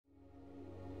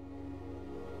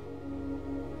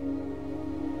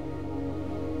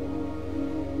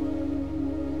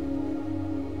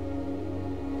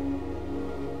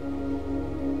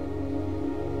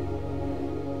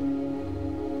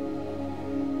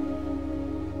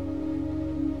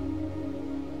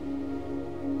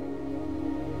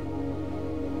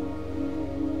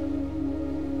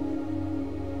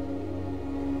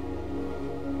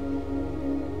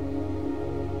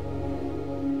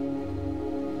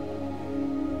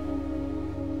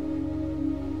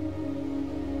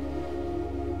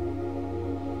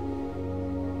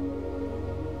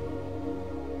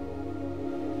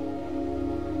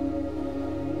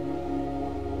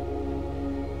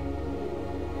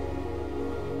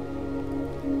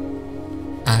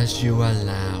As you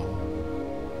allow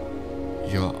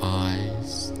your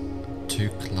eyes to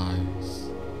close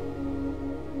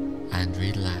and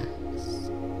relax,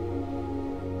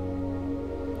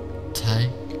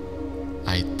 take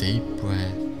a deep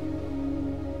breath,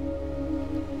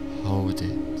 hold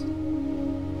it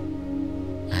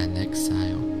and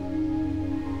exhale.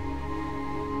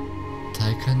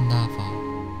 Take another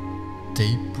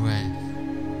deep breath,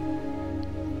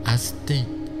 as deep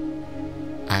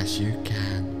as you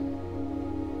can.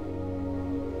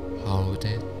 Hold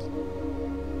it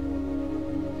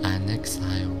and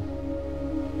exhale.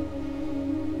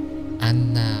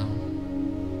 And now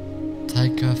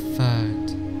take a third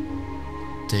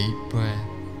deep breath.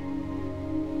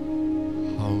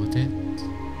 Hold it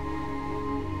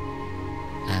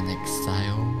and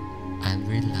exhale and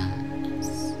relax.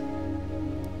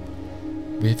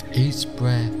 With each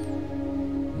breath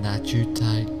that you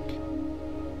take,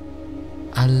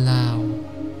 allow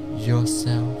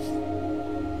yourself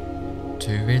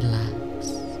to relax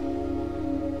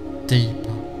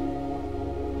deeper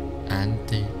and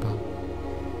deeper.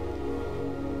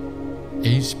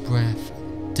 Each breath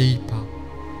deeper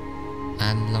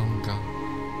and longer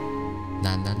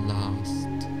than the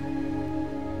last.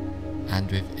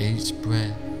 And with each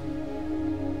breath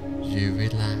you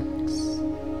relax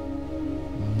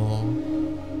more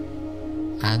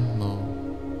and more.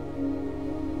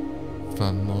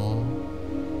 The more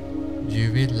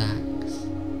you relax,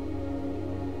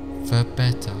 the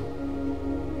better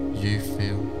you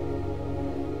feel.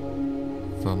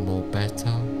 The more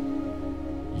better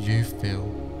you feel,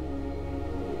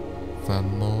 the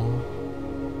more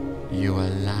you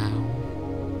allow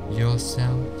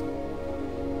yourself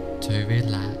to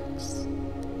relax.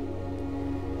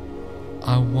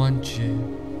 I want you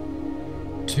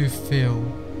to feel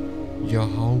your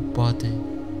whole body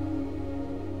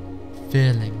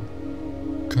feeling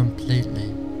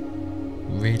completely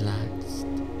relaxed,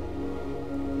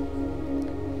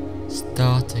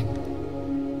 starting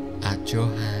at your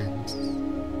hands.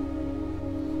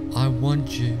 I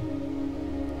want you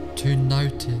to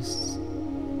notice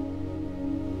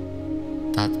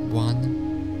that one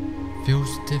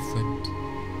feels different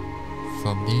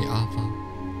from the other,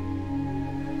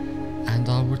 and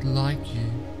I would like you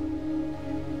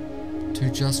to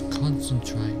just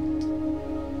concentrate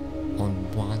on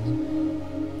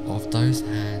one of those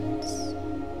hands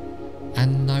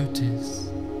and notice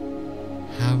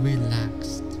how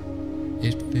relaxed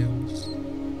it feels.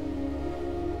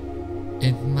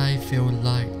 It may feel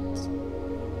light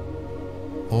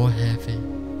or heavy.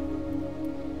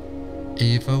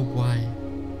 Either way,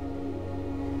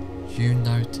 you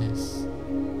notice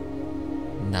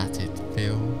that it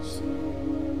feels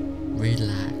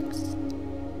relaxed.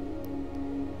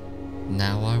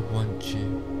 Now I want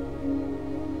you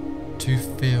to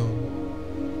feel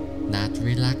that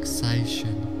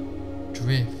relaxation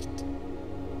drift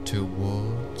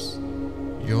towards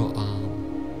your arm,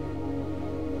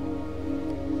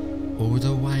 all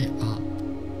the way up,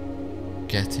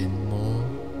 getting more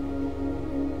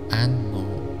and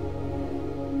more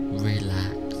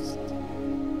relaxed.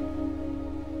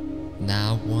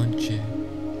 Now I want you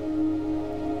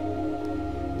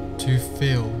to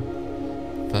feel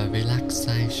the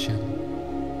relaxation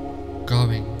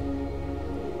going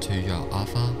to your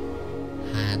other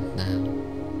hand now,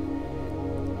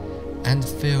 and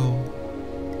feel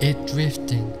it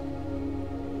drifting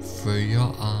through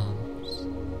your arms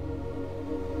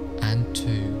and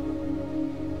to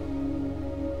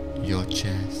your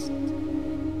chest,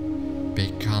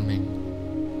 becoming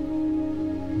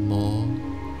more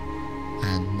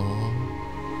and more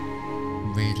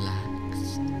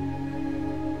relaxed.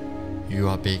 You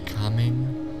are becoming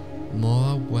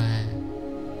more aware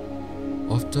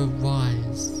of the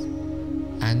rise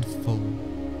and fall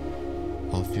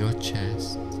of your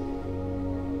chest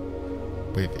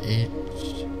with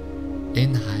each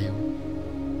inhale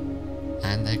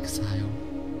and exhale,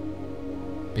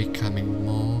 becoming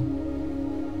more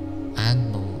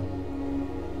and more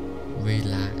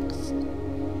relaxed.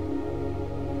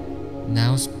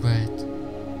 Now spread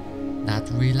that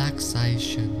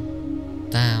relaxation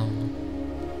down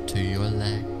to your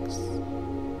legs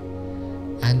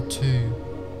and to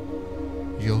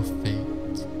your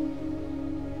feet,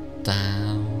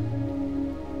 down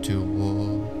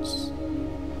towards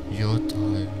your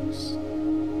toes,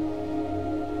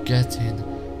 getting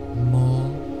more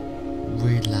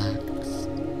relaxed,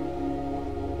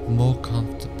 more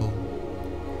comfortable.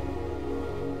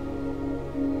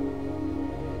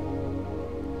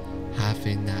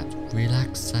 Having that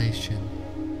relaxation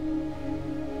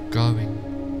going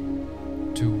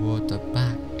toward the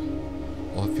back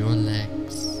of your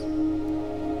legs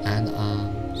and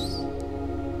arms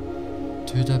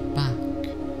to the back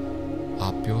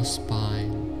up your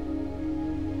spine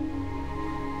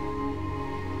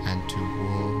and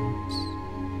towards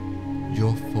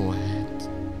your forehead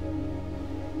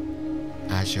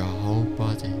as your whole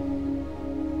body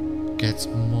gets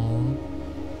more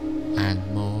and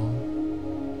more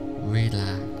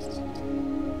relaxed,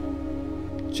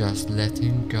 just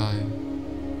letting go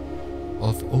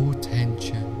of all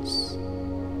tensions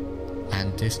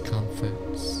and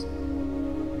discomforts,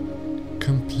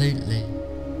 completely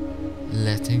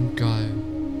letting go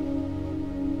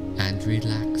and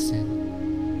relaxing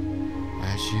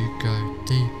as you go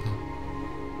deeper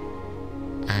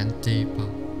and deeper,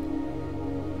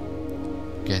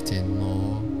 getting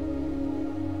more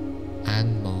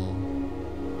and more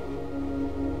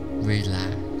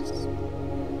relaxed,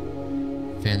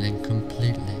 feeling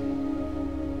completely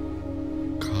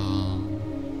calm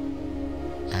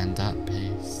and at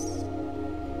peace.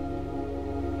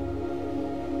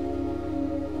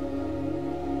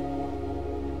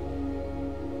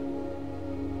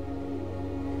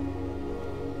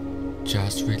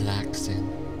 Just relaxing,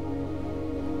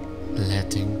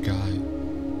 letting go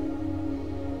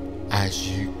as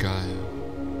you go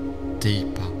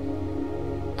deeper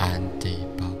and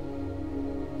deeper.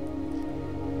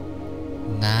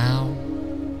 Now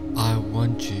I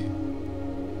want you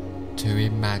to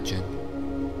imagine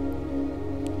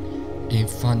in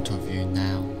front of you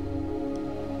now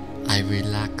a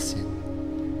relaxing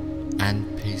and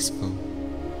peaceful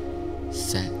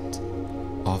set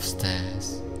of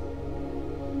stairs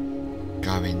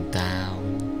going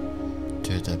down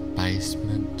to the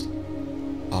basement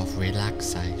of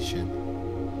relaxation.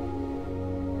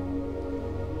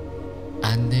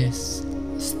 And this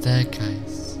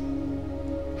staircase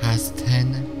has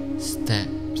 10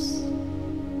 steps,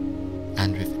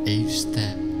 and with each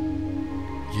step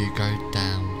you go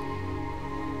down,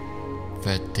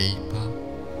 the deeper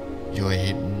your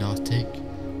hypnotic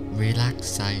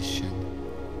relaxation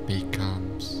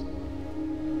becomes.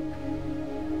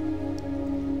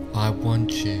 I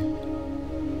want you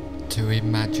to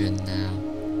imagine now,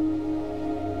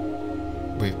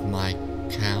 with my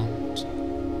count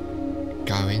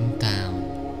going down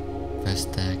the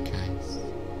staircase,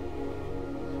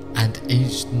 and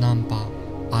each number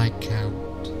I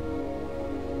count,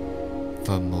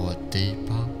 the more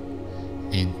deeper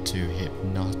into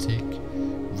hypnotic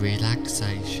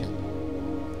relaxation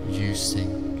you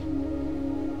sink,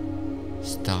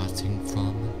 starting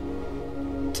from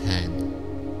 10.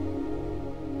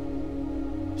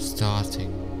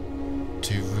 Starting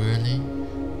to really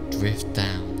drift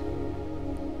down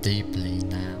deeply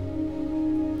now,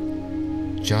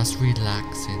 just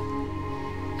relaxing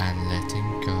and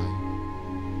letting go.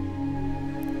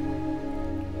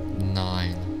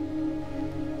 9.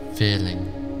 Feeling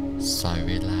so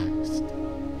relaxed,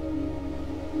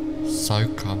 so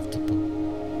comfortable,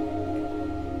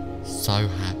 so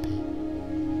happy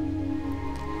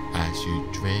as you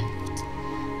drift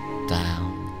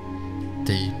down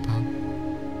deeper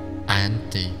and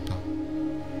deeper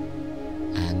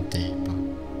and deeper.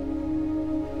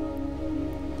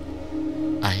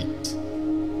 8.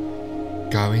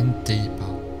 Going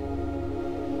deeper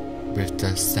with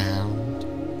the sound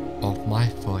of my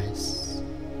voice.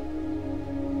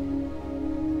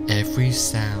 Every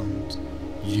sound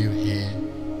you hear,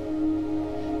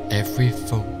 every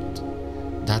thought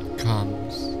that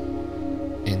comes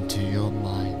into your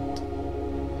mind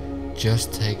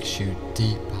just takes you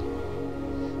deeper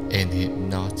in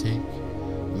hypnotic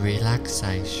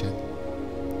relaxation.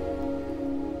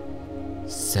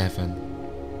 7.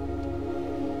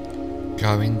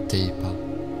 Going deeper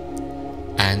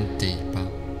and deeper,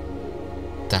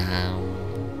 down,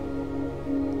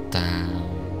 down,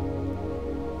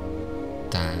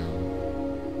 down,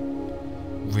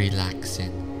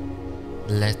 relaxing,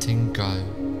 letting go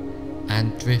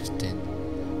and drifting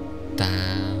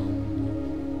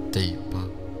down deeper.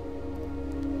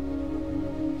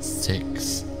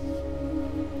 6.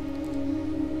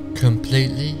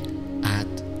 Completely at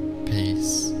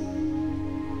peace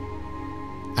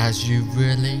as you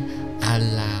really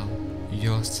allow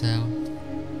yourself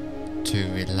to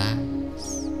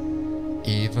relax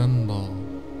even more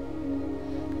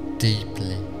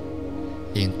deeply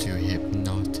into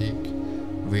hypnotic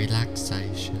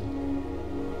relaxation.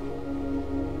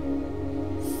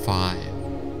 5.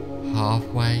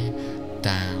 Halfway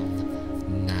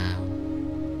down now,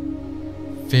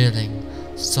 feeling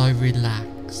so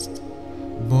relaxed,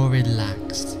 more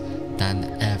relaxed than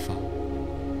ever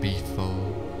before,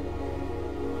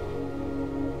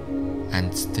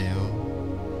 and still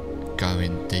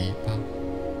going deeper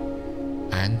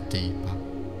and deeper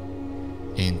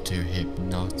into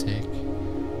hypnotic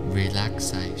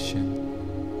relaxation.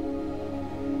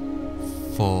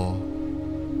 4.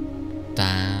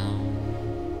 Down,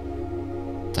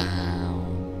 down,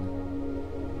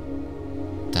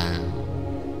 down,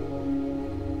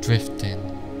 drifting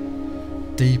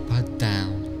deeper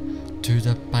down to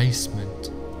the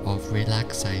basement of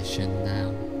relaxation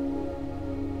now.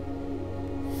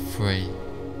 3.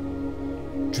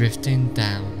 Drifting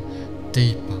down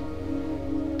deeper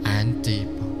and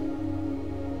deeper,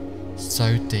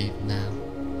 so deep now,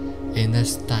 in a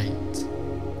state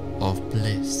of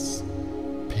bliss,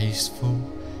 peaceful,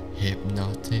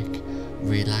 hypnotic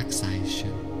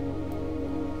relaxation.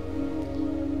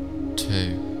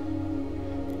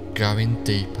 2. Going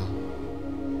deeper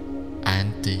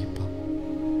and deeper,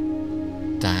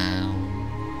 down,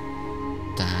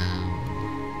 down,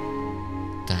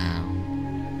 down,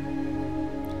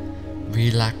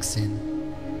 relaxing,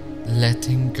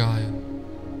 letting go,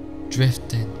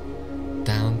 drifting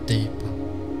down deeper.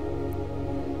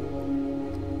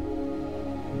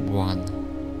 1.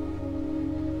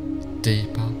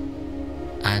 Deeper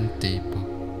and deeper,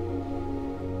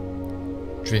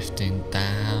 drifting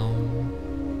down,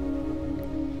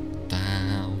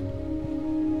 down,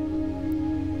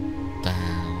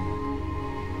 down.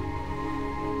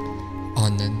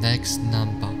 On the next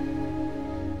number,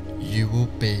 you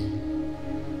will be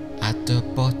at the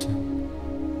bottom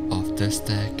of the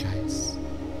staircase,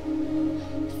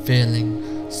 feeling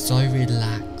so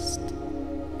relaxed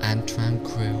and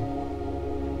tranquil.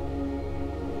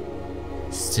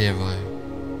 0.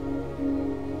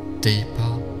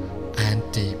 Deeper and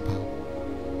deeper,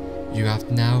 you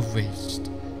have now reached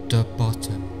the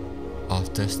bottom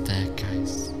of the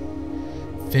staircase,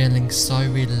 feeling so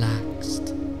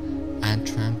relaxed and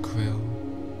tranquil,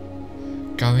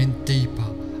 going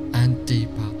deeper and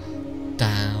deeper,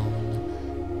 down,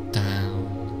 down,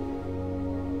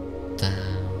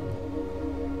 down,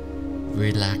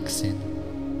 relaxing,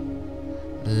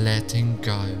 letting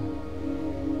go,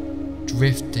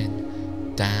 drifting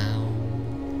down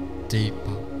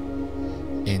deeper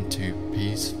into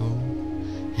peaceful,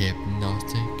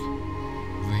 hypnotic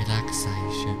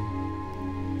relaxation,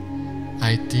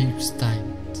 a deep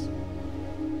state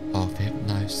of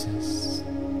hypnosis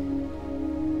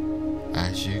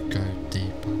as you go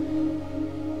deeper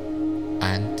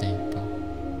and deeper.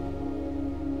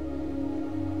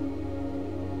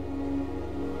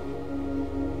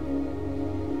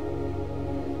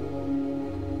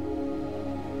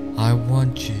 I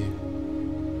want you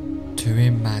to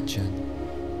imagine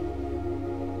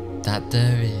that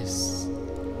there is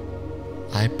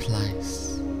a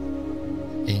place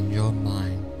in your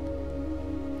mind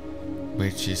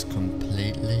which is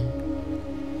completely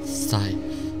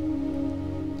safe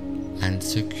and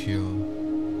secure.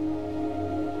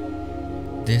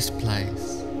 This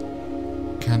place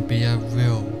can be a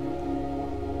real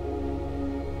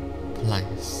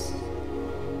place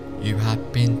you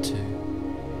have been to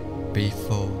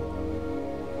before,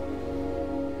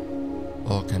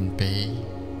 or can be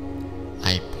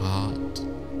a part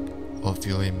of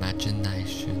your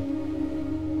imagination.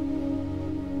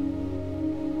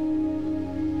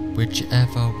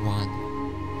 Whichever one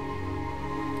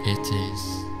it is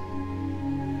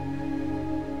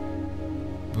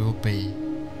will be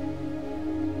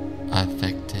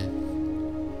effective.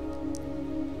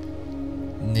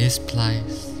 This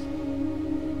place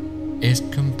is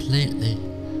completely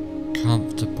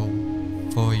comfortable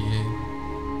for you,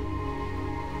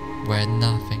 where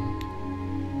nothing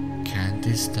can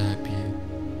disturb you.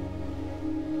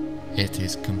 It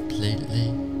is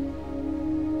completely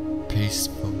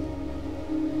peaceful,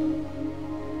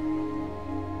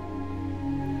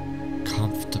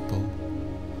 comfortable,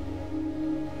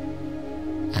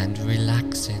 and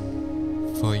relaxing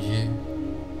for you.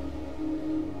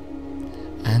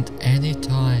 And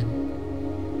anytime,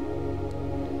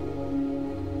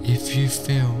 if you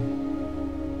feel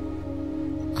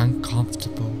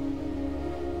uncomfortable,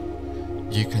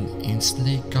 you can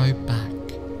instantly go back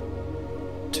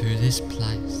to this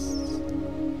place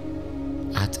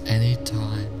at any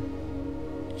time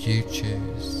you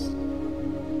choose.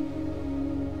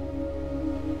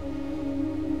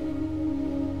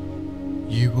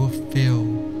 You will feel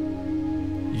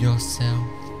yourself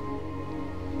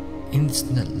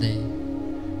instantly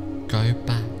go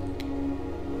back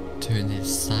to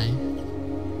this safe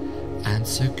and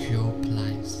secure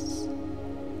place.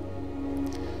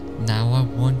 Now I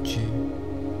want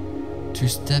you to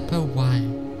step away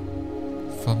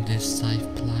from this safe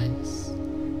place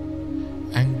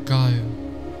and go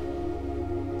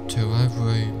to a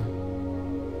room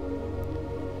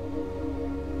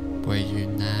where you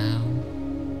now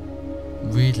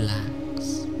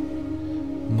relax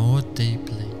more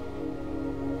deeply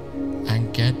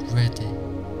and get ready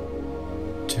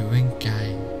to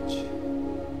engage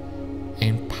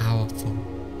in powerful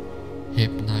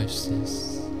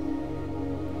hypnosis.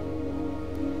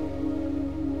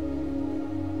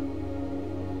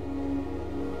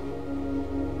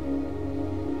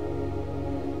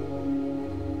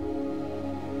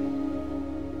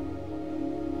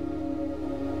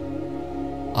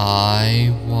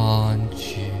 I want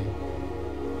you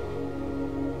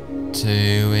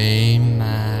to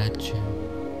imagine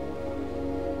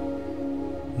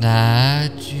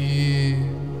that you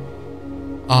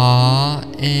are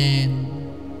in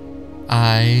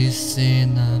a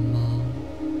cinema.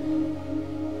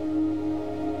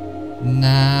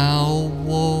 Now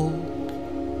walk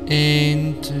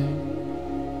into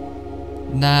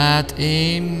that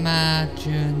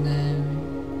imaginary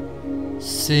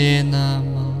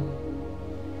cinema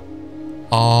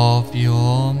of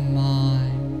your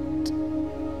mind.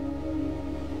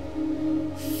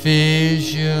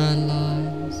 Visualize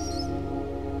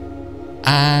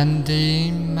and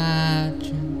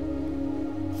imagine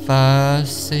the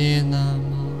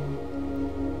cinema.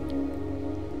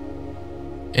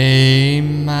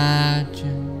 Imagine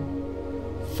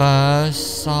the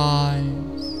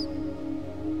size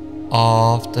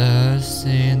of the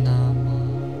cinema,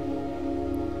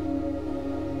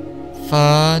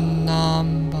 the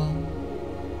number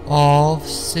of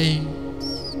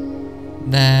seats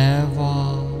there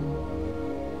are,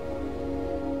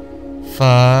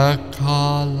 the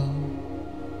color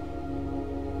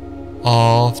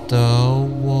of the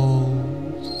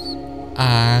walls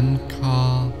and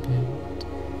carpet,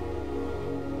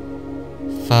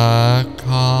 the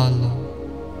color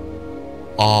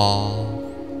of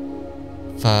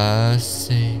the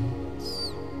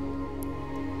seats,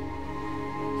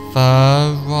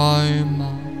 the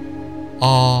aroma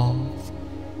of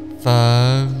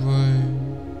the room,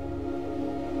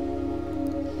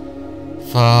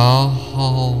 the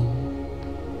whole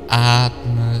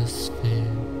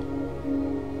atmosphere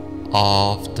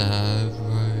of the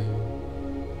room.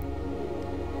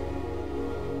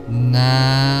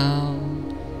 Now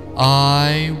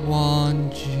I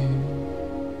want you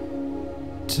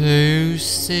to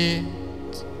sit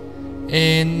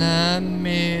in the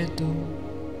middle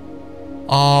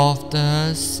of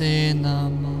the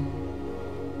cinema,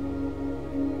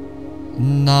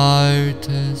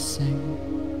 noticing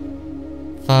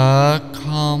the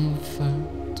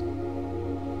comfort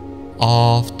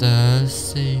of the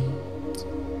seat.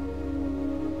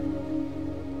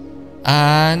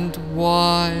 And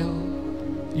while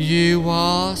you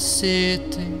are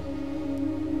sitting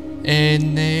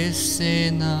in this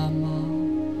cinema,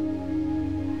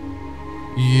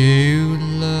 you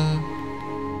look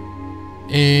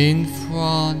in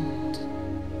front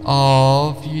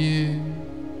of you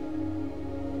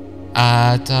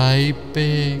at a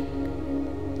big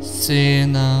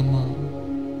cinema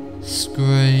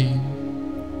screen,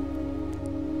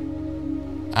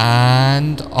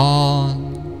 and on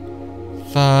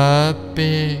the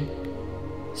big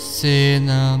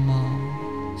cinema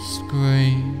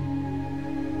screen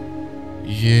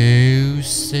you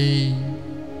see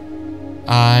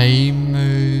a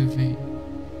movie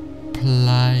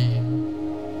playing.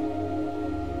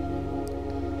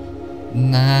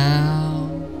 Now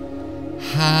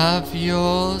have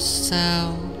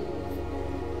yourself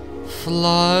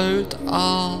float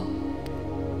up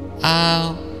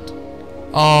out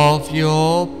of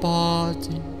your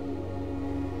body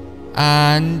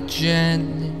and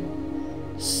gently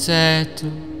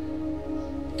settle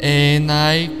in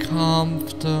a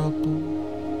comfortable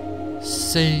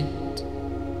seat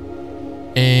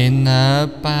in the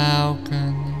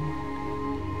balcony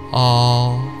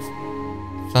of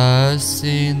the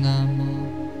cinema,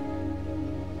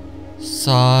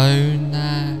 so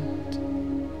that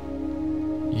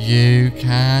you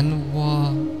can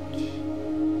watch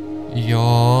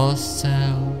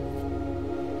yourself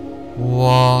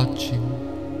watching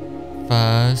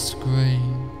the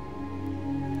screen.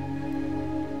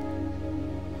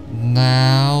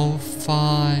 Now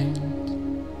find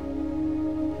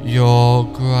your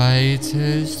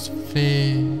greatest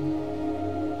fear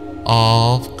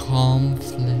of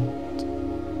conflict.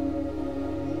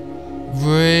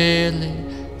 Really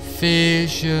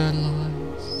visualize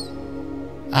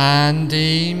and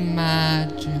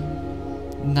imagine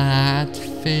that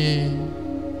fear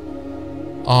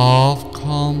of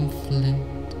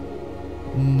conflict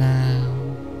now.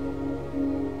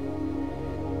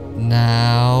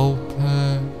 Now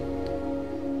put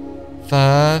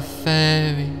the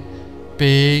very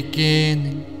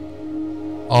beginning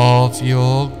of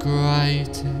your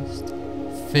greatest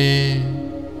fear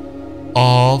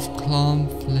of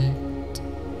conflict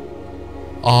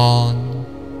on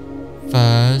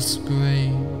the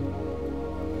screen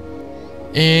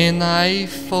in a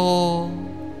form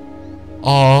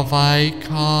of a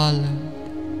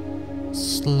coloured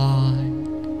slide.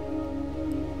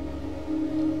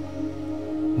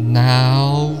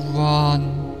 Now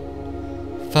run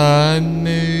the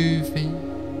movie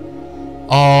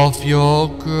of your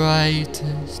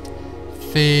greatest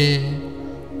fear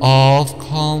of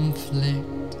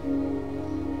conflict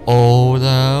all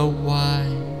the way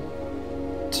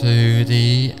to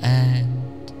the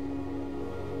end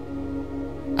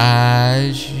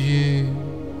as you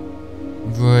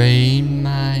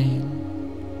remain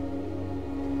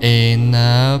in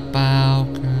the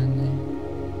balcony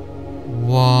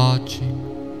watching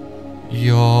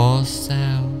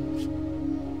yourself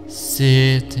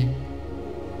sitting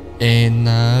in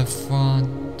the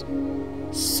front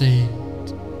seat,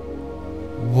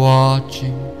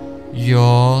 watching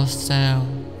yourself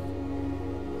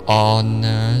on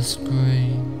the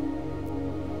screen.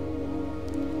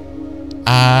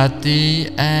 At the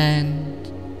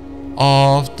end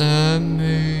of the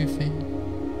movie,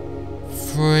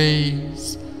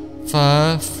 freeze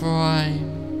the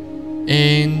frame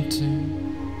into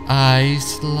a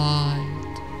slide.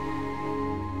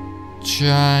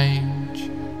 Change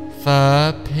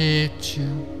the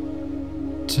picture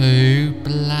to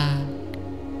black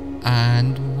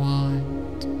and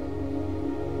white.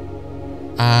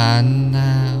 And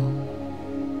now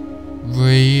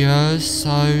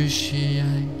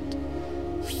reassociate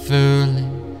fully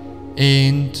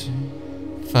into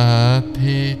the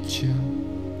picture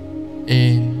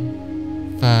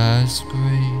in the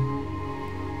screen.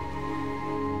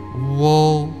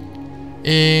 Walk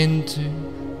into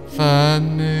the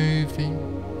movie.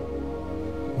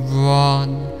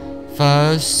 Run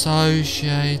the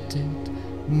associated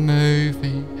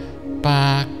movie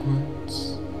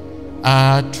backwards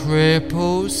at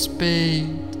triple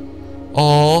speed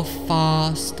or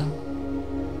faster,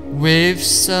 with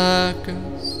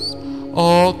circus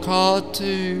or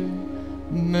cartoon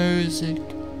music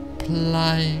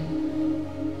playing,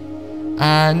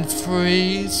 and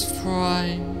freeze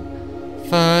frame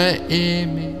the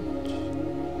image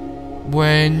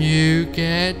when you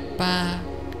get back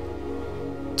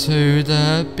to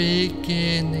the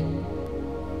beginning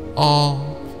of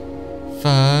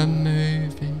the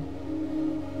movie.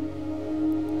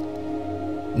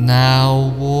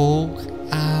 Now walk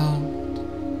out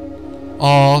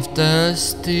of the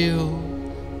still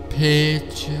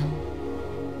picture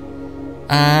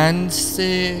and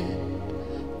sit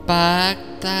back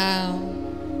down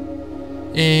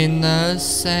in the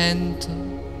center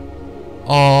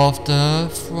of the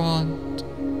front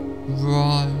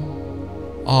row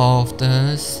of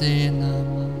the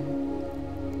cinema.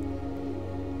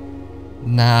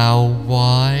 Now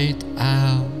wide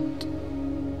out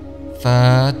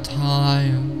the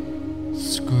entire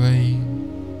screen.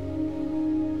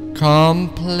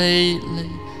 Completely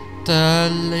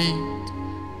delete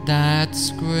that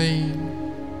screen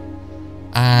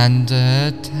and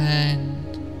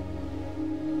attend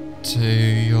to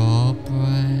your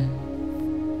breath.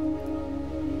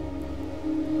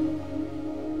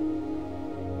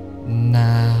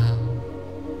 Now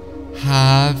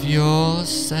have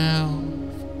yourself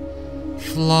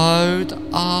float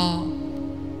up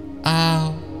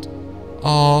out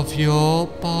of your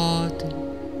body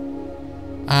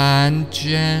and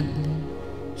gently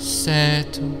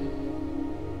settle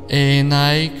in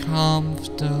a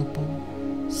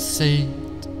comfortable seat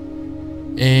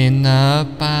in the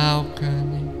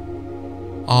balcony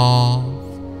of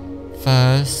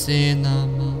the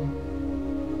cinema,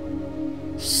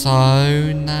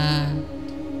 so that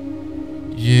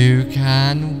you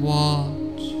can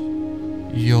watch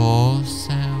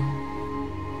yourself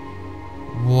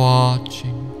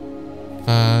watching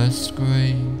the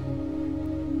screen.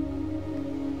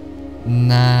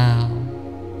 Now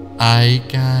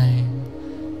again,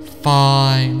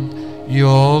 find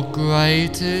your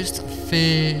greatest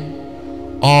fear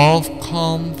of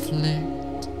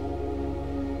conflict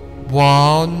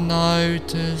while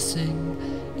noticing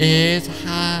it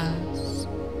has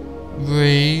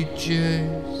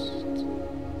reduced.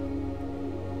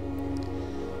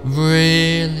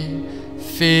 Really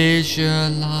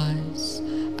visualize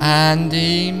and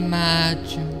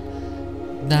imagine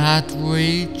that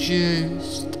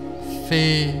reduced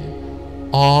fear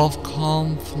of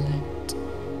conflict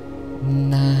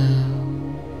now.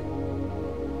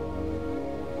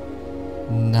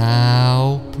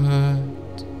 Now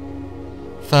put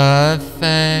the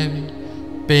very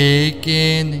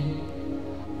beginning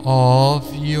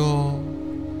of your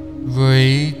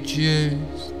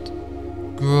reduced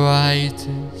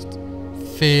greatest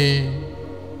fear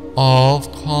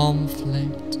of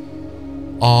conflict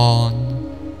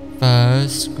on the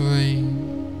screen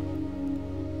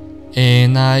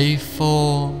in a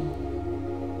form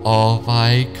of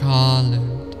a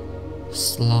coloured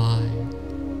slide.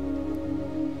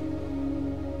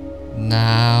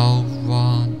 Now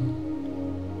run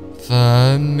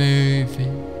the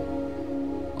movie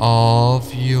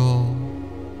of your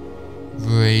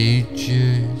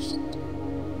reduced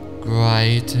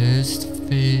greatest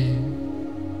fear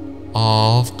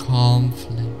of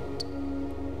conflict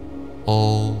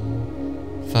all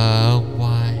the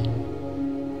way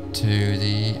to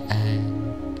the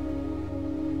end,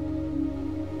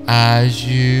 as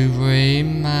you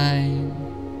remain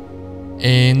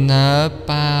in the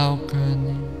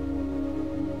balcony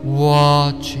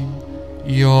watching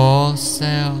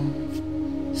yourself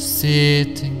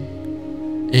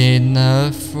sitting in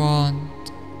the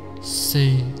front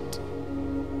seat,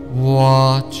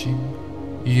 watching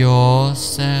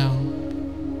yourself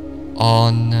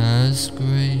on the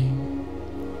screen.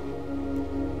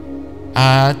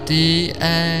 At the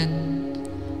end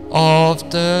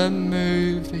of the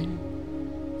movie,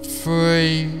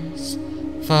 freeze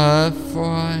the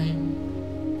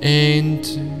frame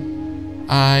into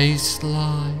a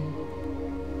slide.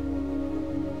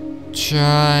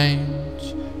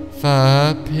 Change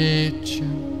the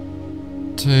picture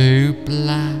to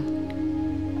black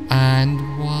and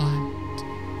white,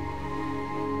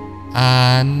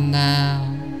 and now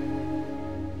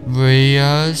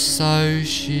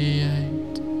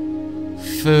reassociate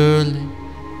fully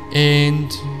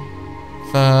into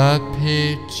the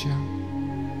picture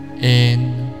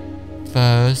in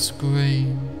the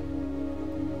screen.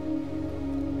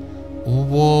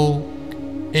 Walk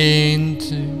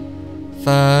into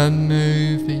the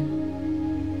movie.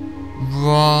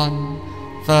 Run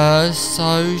the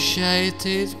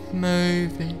associated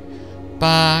movie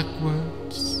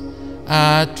backwards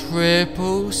at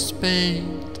triple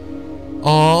speed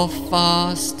or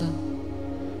faster,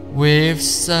 with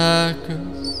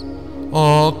circus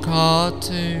or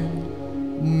cartoon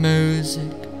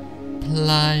music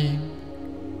playing,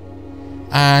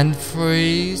 and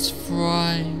freeze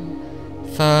frame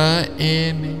the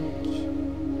image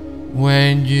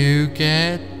when you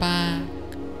get back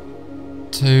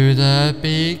to the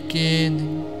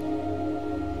beginning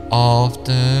of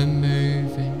the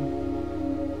movie.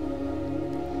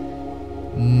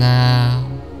 Now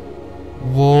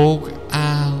walk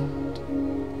out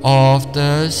of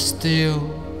the still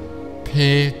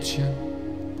picture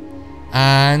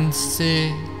and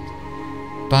sit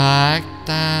back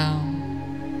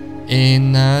down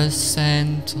in the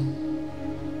center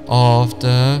of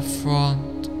the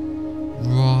front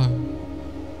row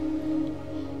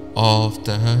of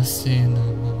the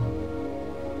cinema.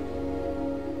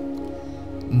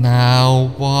 Now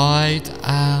white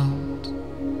out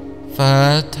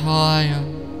the entire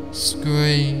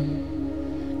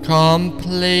screen,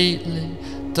 completely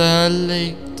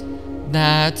delete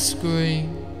that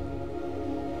screen,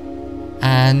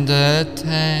 and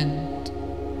attend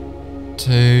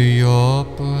to your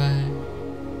breath.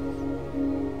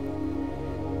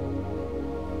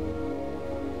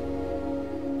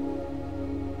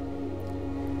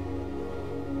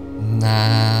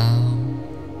 Now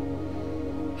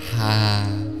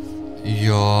have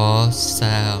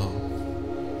yourself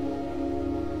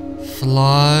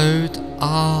float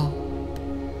up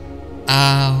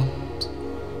out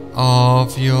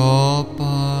of your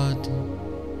body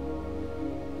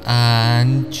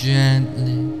and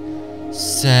gently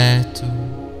settle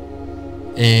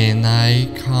in a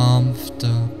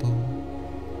comfortable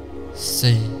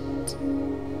seat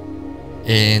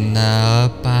in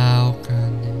the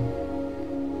balcony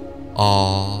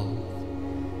of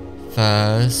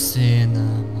the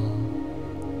cinema,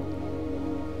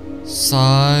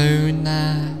 so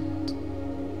that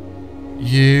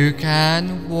you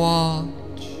can watch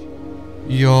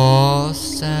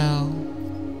yourself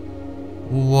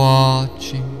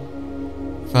watching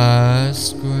the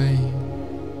screen.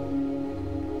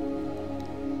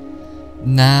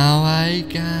 Now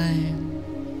again,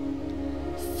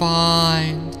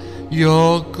 find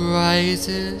your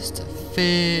greatest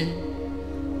fear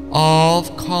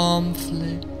of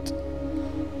conflict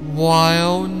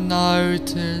while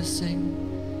noticing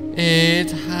it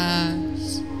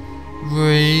has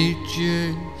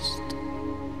reduced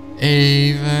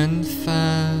even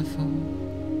further.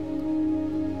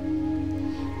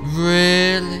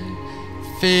 Really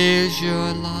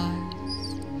visualize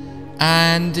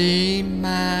and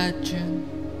imagine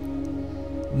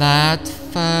that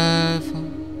further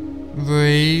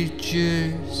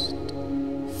reduced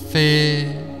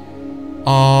fear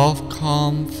of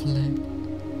conflict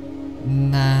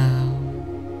now.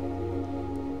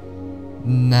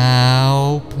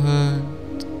 Now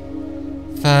put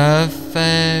the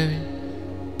very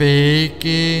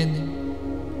beginning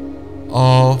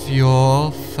of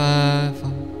your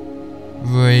further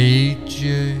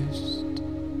reduced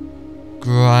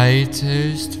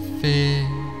greatest fear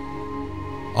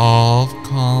of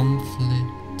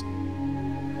conflict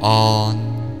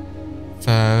on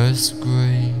the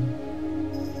screen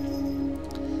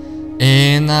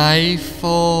in a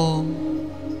form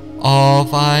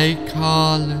of a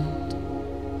colored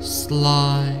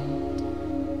slide.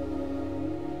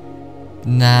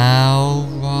 Now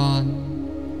run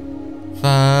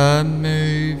the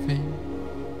moving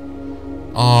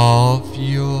of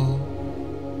your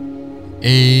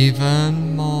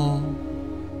even more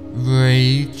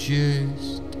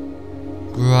reduced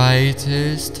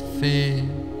greatest fear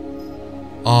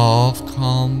of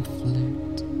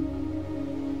conflict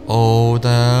all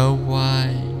the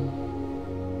way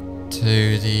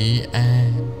to the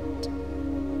end,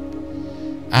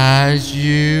 as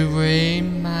you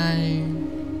remain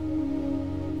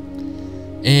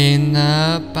in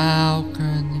the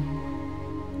balcony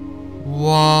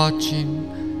watching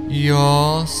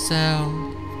yourself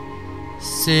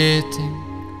sitting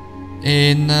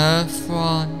in the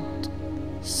front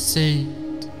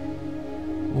seat,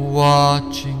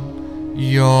 watching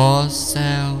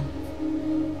yourself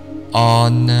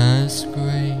on the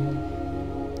screen.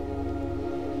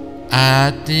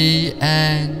 At the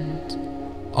end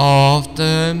of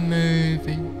the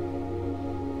movie,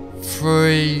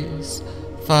 freeze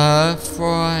the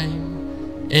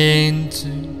frame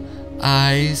into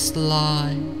a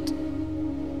slide.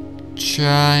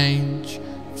 Change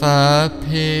the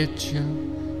picture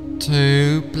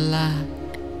to black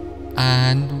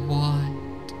and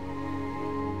white,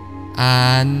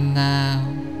 and now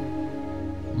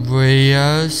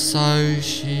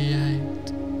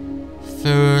reassociate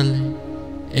fully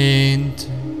into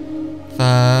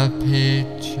the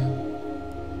picture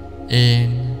in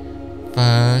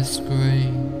the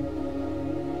screen.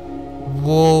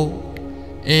 Walk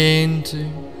into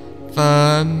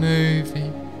the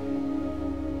movie.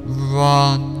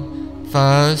 Run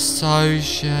the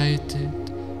associated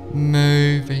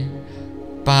movie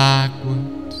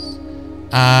backwards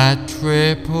at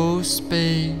triple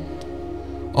speed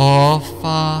or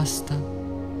faster,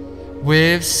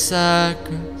 with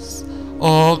circus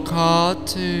or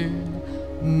cartoon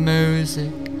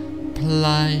music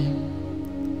playing,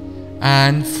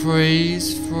 and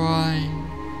freeze frame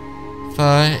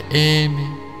the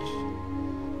image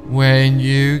when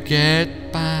you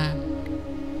get back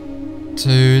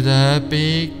to the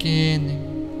beginning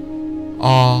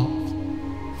of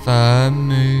the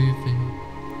movie.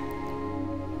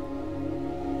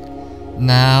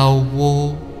 Now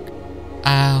walk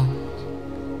out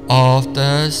of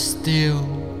the still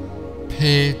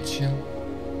picture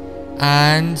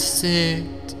and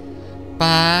sit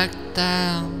back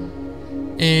down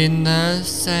in the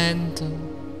center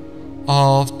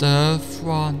of the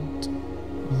front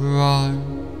row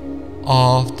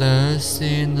of the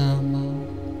cinema.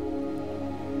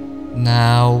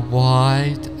 Now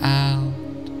white out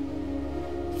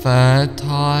the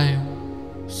tile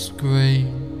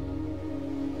screen.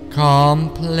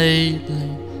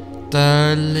 Completely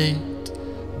delete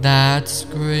that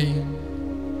screen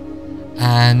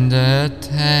and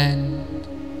attend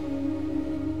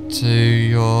to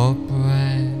your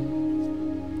breath.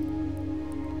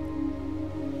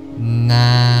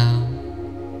 Now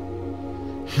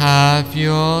have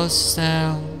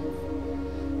yourself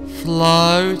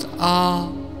float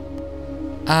up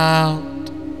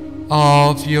out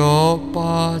of your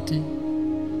body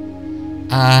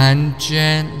and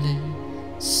gently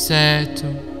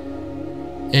settle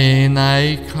in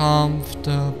a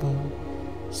comfortable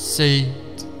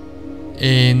seat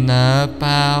in the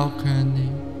balcony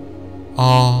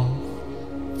of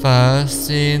the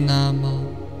cinema,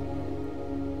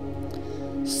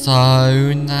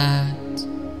 so that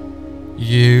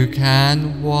you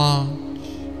can watch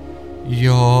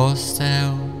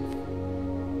yourself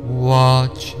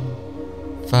watching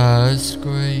the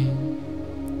screen.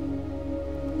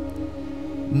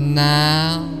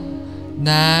 Now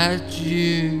that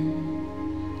you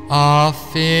are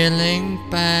feeling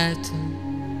better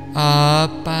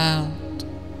about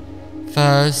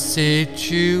the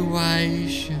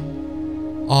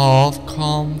situation of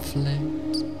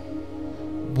conflict,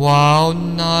 while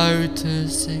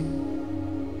noticing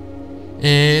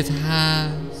it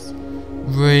has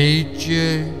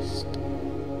reduced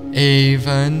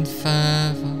even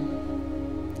further.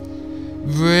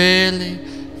 Really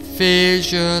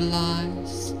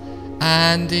visualize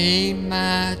and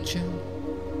imagine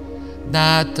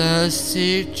that the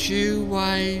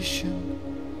situation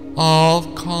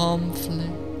of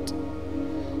conflict,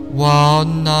 while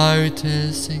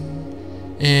noticing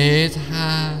it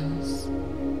has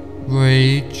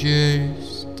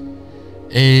reduced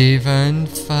even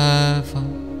further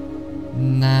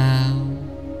now.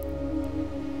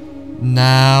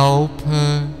 Now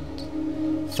put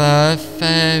the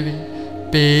very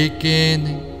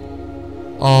beginning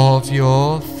of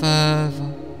your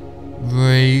further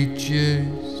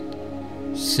reduced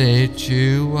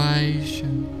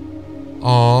situation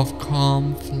of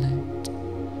conflict,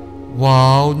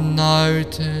 while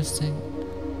noticing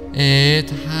it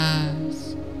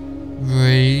has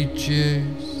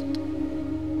reduced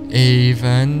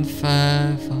even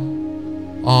further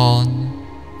on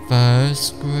the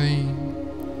screen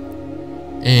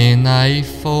in a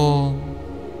form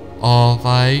of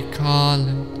a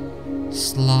coloured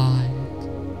slide.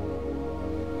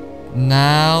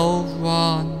 Now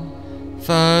run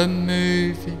the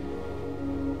movie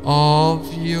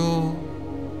of your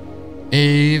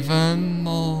even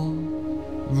more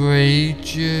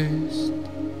reduced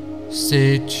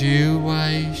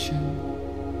situation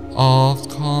of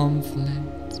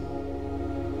conflict,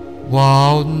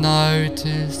 while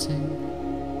noticing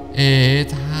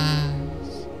it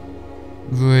has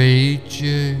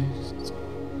reduced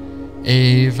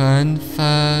even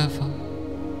further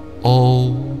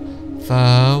all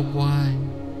the way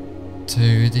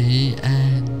to the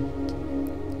end.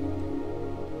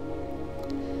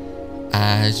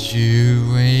 As you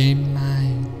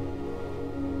remain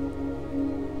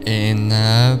in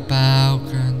the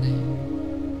balcony,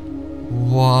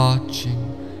 watching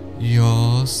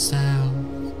yourself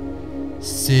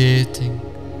sitting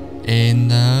in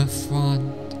the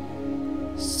front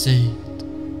seat,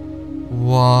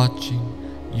 watching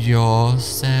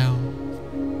yourself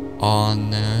on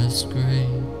the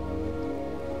screen.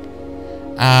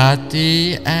 At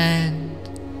the end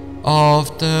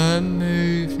of the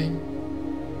movie,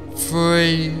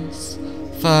 freeze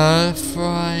the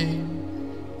frame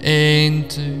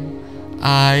into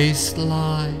a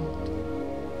slide.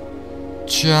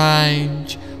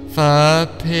 Change the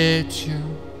picture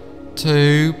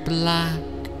to black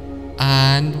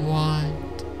and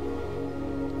white,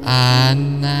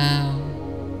 and now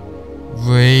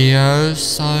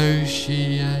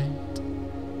reassociate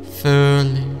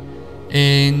fully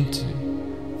into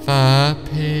the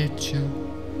picture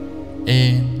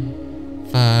in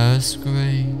the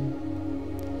screen.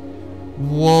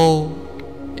 Walk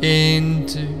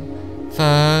into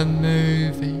the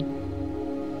movie.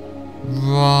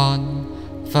 Run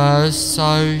the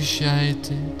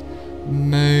associated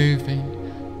movie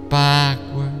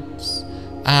backwards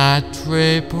at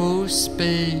triple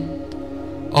speed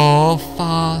or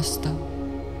faster,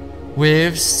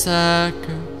 with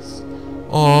circus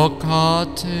or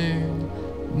cartoon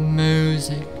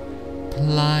music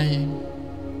playing,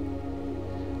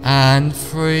 and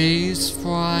freeze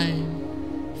frame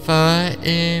the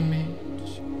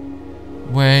image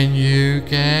when you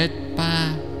get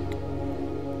back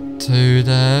to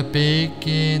the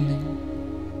beginning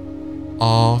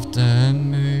of the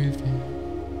movie.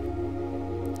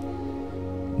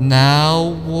 Now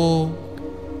walk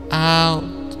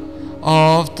out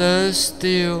of the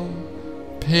still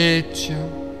picture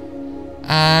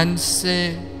and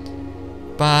sit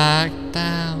back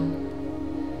down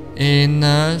in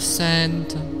the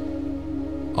center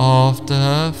of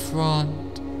the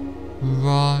front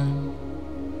row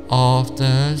of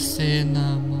the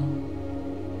cinema.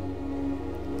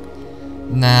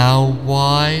 Now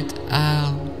wide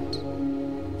out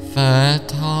the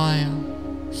entire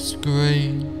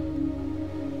screen.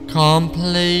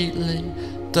 Completely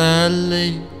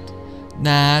delete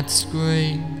that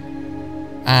screen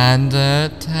and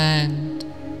attend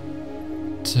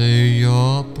to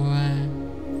your breath.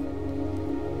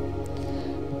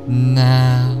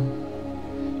 Now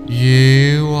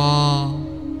you are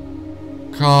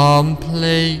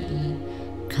completely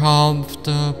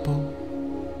comfortable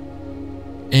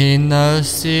in a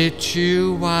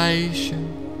situation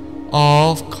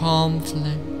of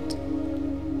conflict.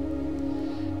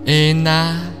 In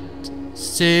that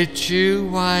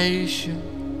situation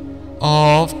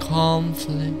of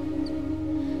conflict,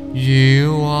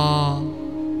 you are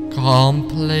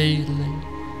completely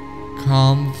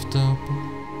comfortable.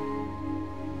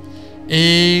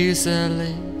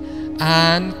 Easily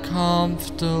and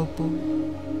comfortable,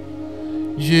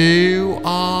 You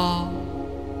are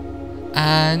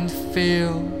and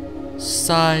feel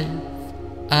safe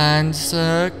and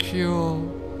secure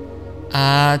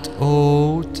at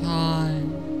all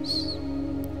times.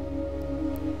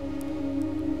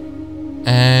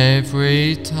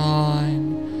 Every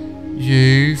time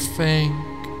you think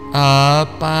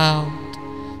about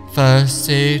the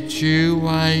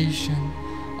situation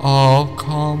of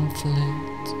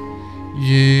conflict,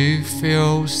 you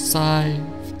feel safe,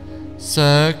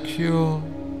 secure,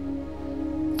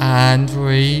 and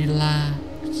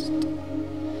relaxed,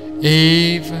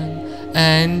 even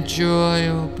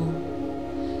enjoyable.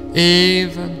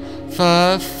 Even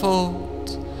the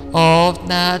thought of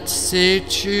that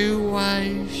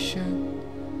situation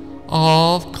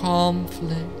of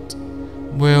conflict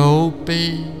will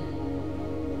be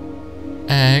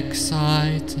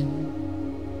exciting.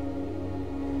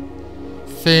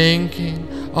 Thinking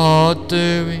or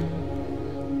doing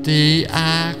the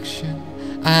action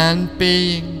and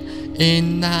being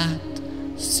in that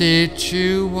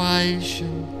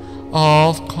situation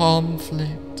of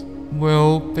conflict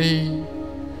will be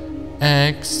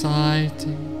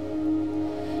exciting.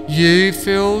 You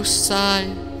feel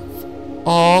safe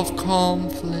of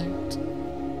conflict.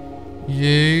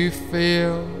 You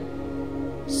feel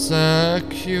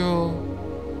secure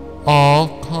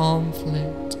of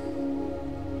conflict.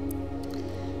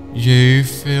 You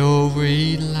feel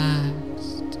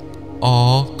relaxed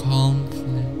of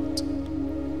conflict,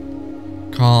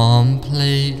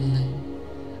 completely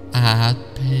at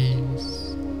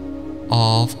peace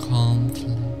of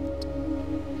conflict,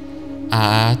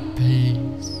 at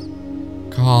peace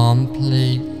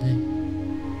completely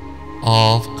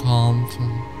of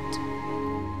conflict.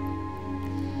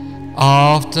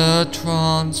 After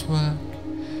trance work,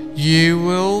 you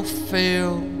will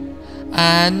feel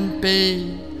and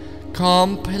be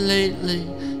completely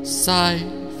safe,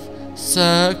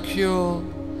 secure,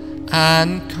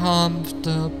 and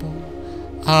comfortable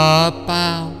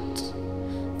about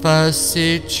the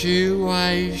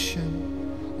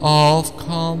situation of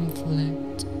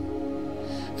conflict,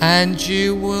 and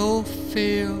you will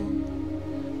feel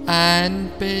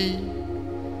and be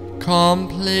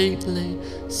completely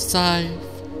safe,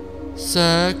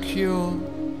 secure,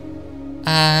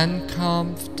 and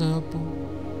comfortable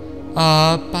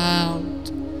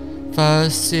about the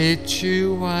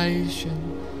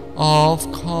situation of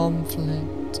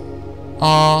conflict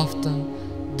after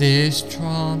this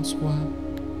trance work.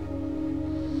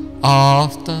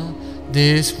 After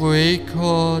this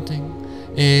recording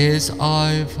is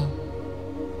over,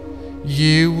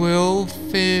 you will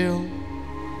feel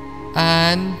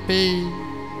and be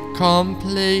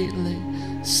completely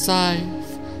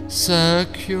safe,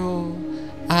 secure,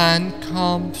 and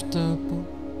comfortable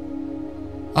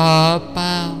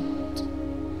about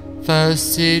the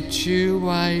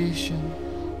situation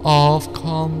of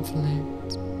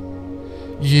conflict.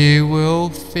 You will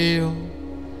feel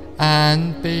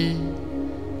and be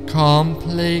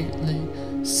completely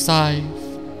safe,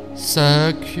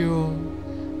 secure,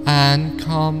 and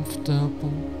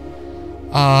comfortable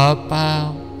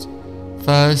about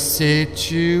the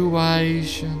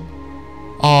situation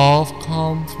of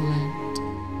conflict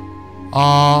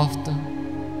after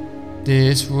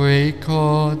this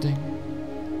recording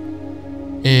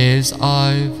is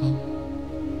over.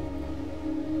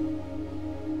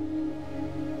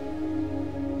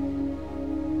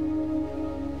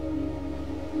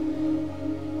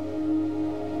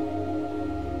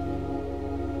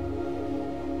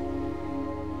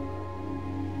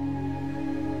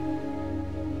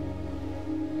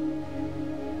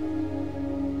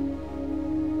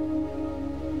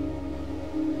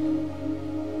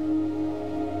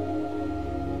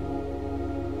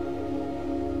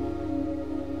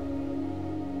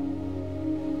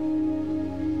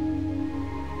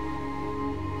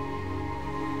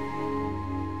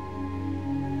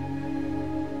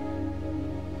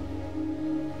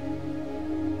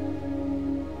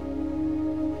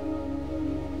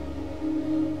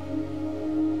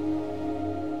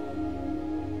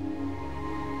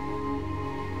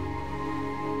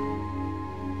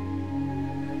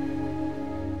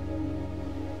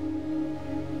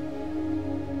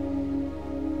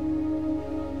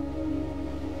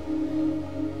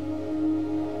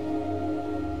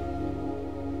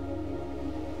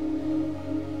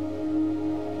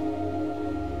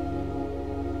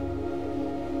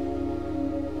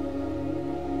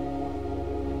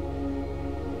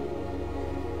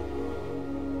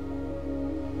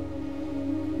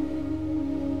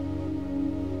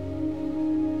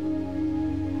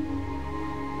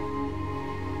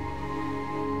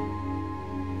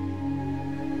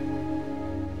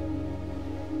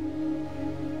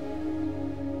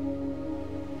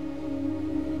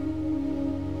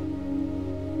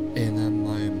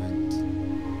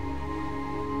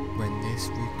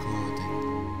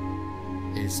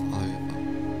 is over,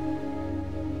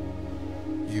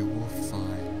 you will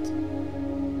find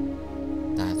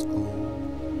that all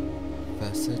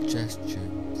the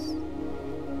suggestions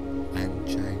and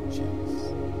changes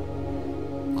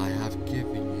I have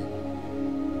given you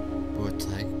will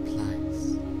take place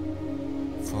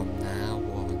from now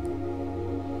on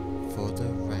for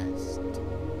the rest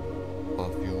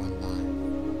of your life,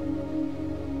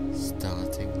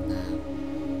 starting now.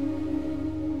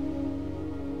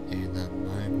 In a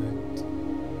moment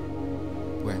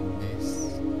when this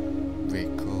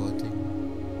recording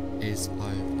is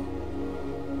over,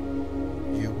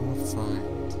 you will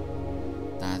find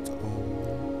that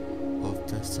all of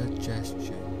the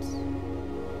suggestions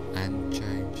and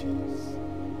changes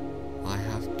I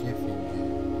have given you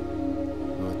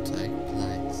will take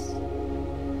place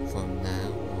from now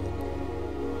on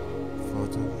for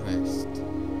the rest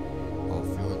of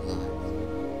your life,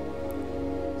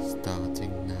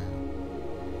 starting now.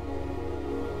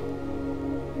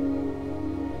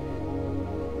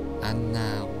 And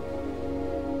now,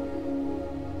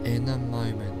 in a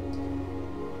moment,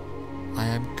 I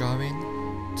am going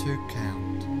to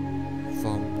count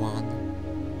from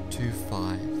 1 to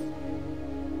 5.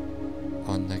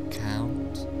 On the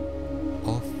count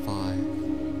of 5,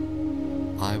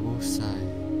 I will say,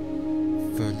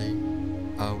 fully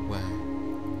aware,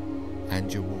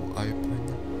 and you will open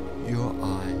your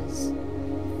eyes,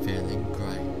 feeling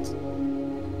great.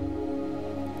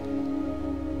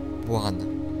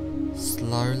 1.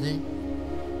 Slowly,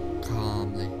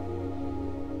 calmly,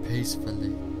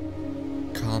 peacefully,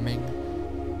 becoming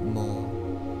more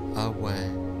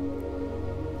aware.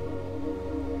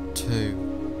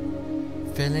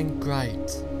 2. Feeling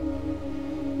great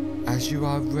as you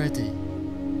are ready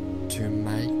to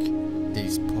make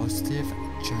these positive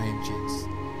changes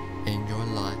in your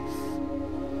life.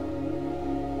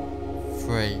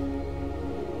 3.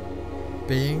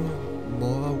 Being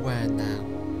more aware now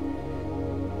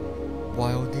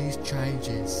while these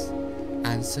changes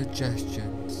and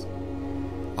suggestions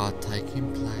are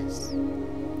taking place.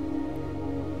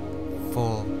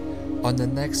 4. On the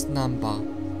next number,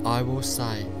 I will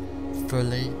say,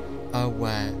 fully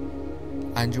aware,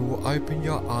 and you will open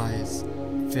your eyes,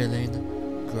 feeling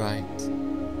great.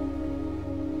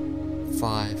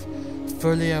 5.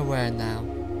 Fully aware now,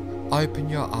 open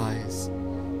your eyes,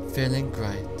 feeling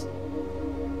great.